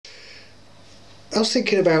I was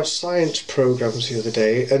thinking about science programs the other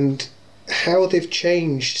day and how they've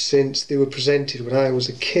changed since they were presented when I was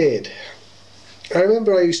a kid. I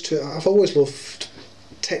remember I've always loved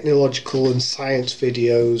technological and science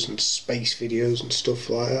videos and space videos and stuff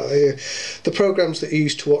like that. The programs that you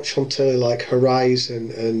used to watch on telly, like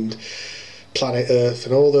Horizon and Planet Earth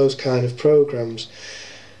and all those kind of programs.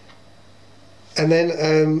 And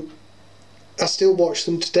then I still watch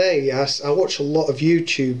them today. I watch a lot of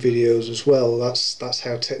YouTube videos as well. That's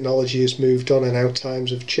how technology has moved on and how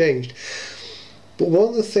times have changed. But one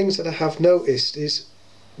of the things that I have noticed is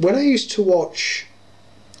when I used to watch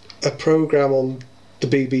a programme on the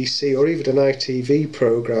BBC or even an ITV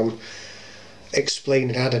programme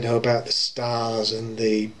explaining, I don't know, about the stars and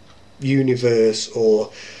the universe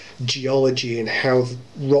or geology and how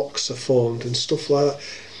rocks are formed and stuff like that,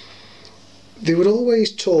 they would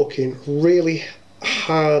always talk in really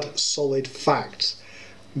hard, solid facts.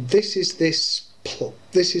 This is this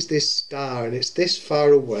star and it's this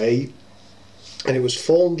far away and it was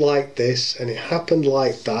formed like this and it happened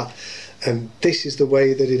like that and this is the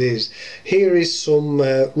way that it is. Here is some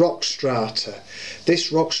rock strata.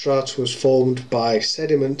 This rock strata was formed by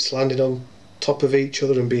sediments landing on top of each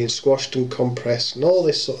other and being squashed and compressed and all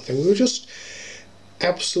this sort of thing. We were just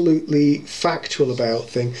absolutely factual about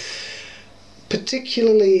things.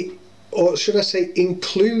 Particularly, or should I say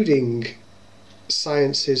including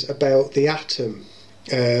sciences about the atom,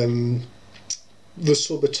 the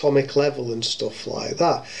subatomic level and stuff like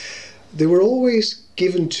that. They were always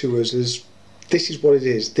given to us as this is what it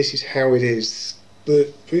is, this is how it is.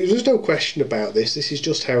 There's no question about this is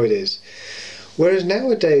just how it is. Whereas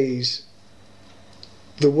nowadays,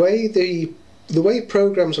 the way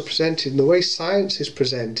programs are presented and the way science is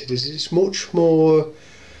presented is it's much more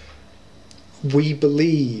we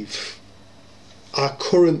believe, our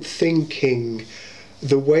current thinking,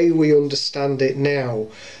 the way we understand it now.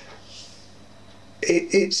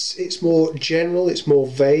 It's more general, it's more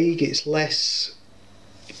vague, it's less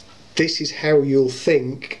this is how you'll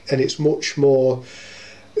think, and it's much more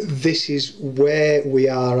this is where we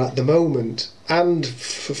are at the moment. And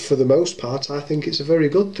for the most part, I think it's a very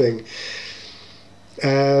good thing.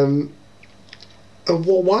 And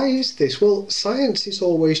why is this? Well, science is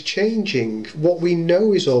always changing. What we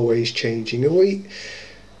know is always changing, and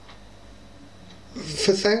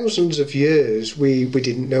for thousands of years we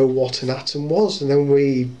didn't know what an atom was, and then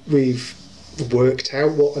we've worked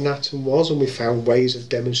out what an atom was, and we found ways of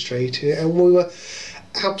demonstrating it, and we were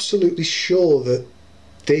absolutely sure that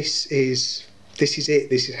this is it.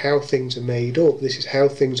 This is how things are made up. This is how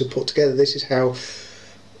things are put together. This is how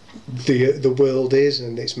the world is,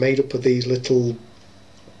 and it's made up of these little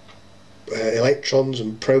electrons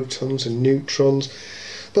and protons and neutrons.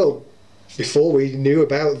 Well, before we knew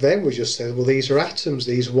about them, we just said, well, these are atoms,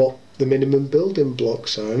 these are what the minimum building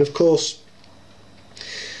blocks are. And of course,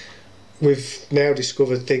 we've now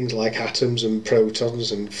discovered things like atoms and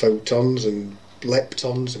protons and photons and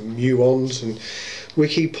leptons and muons, and we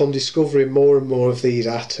keep on discovering more and more of these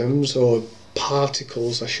atoms, or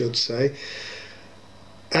particles I should say.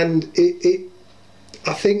 And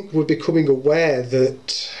I think we're becoming aware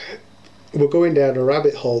that we're going down a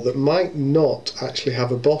rabbit hole that might not actually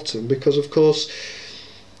have a bottom, because of course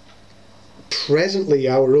presently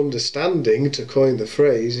our understanding, to coin the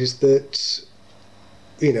phrase, is that,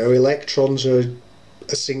 you know, electrons are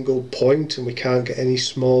a single point and we can't get any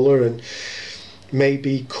smaller, and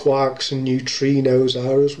maybe quarks and neutrinos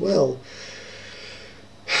are as well.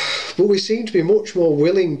 But we seem to be much more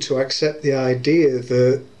willing to accept the idea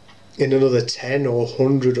that in another 10 or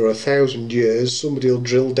 100 or 1,000 years somebody will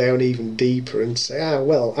drill down even deeper and say,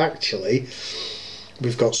 well, actually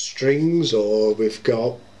we've got strings, or we've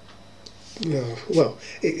got, well,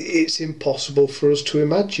 it's impossible for us to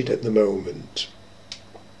imagine at the moment.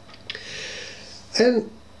 And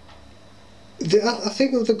I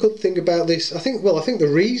think the good thing about this, I think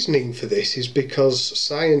the reasoning for this is because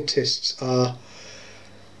scientists are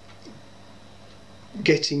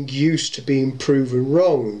getting used to being proven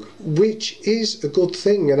wrong, which is a good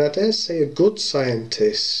thing, and I dare say a good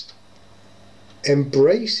scientist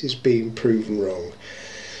embraces being proven wrong.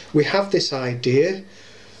 We have this idea,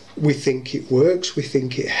 we think it works, we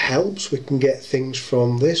think it helps, we can get things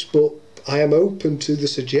from this, but I am open to the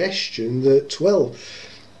suggestion that, well,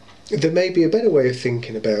 there may be a better way of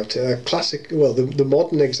thinking about it. The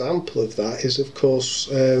modern example of that is, of course,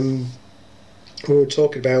 we were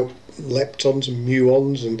talking about leptons and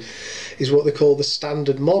muons, and is what they call the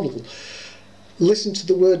Standard Model. Listen to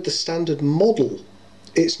the word, the Standard Model.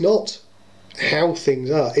 It's not how things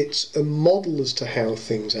are, it's a model as to how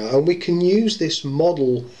things are, and we can use this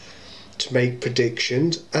model to make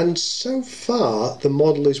predictions, and so far the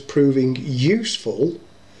model is proving useful,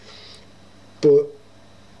 but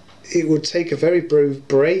it would take a very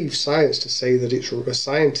brave scientist to say that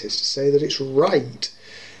it's right.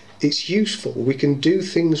 It's useful. We can do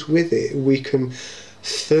things with it. We can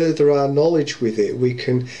further our knowledge with it. We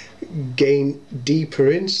can gain deeper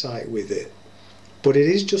insight with it. But it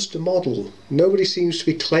is just a model. Nobody seems to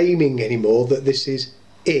be claiming anymore that this is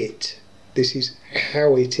it. This is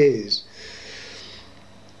how it is.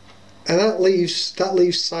 And that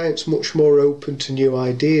leaves science much more open to new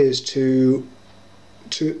ideas, to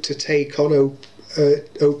take on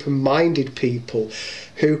open-minded people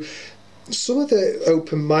who, some of the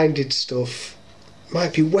open-minded stuff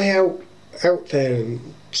might be way out there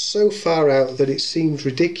and so far out that it seems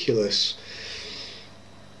ridiculous.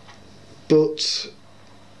 But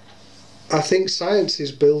I think science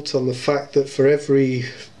is built on the fact that for every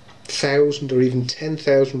 1,000 or even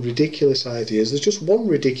 10,000 ridiculous ideas, there's just one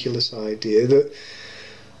ridiculous idea that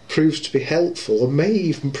proves to be helpful or may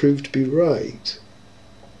even prove to be right.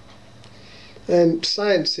 And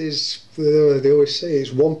science is, they always say,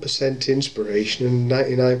 it's 1% inspiration and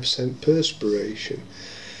 99% perspiration.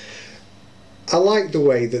 I like the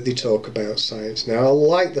way that they talk about science now. I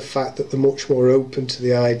like the fact that they're much more open to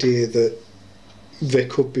the idea that they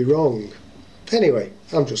could be wrong. Anyway,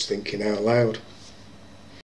 I'm just thinking out loud.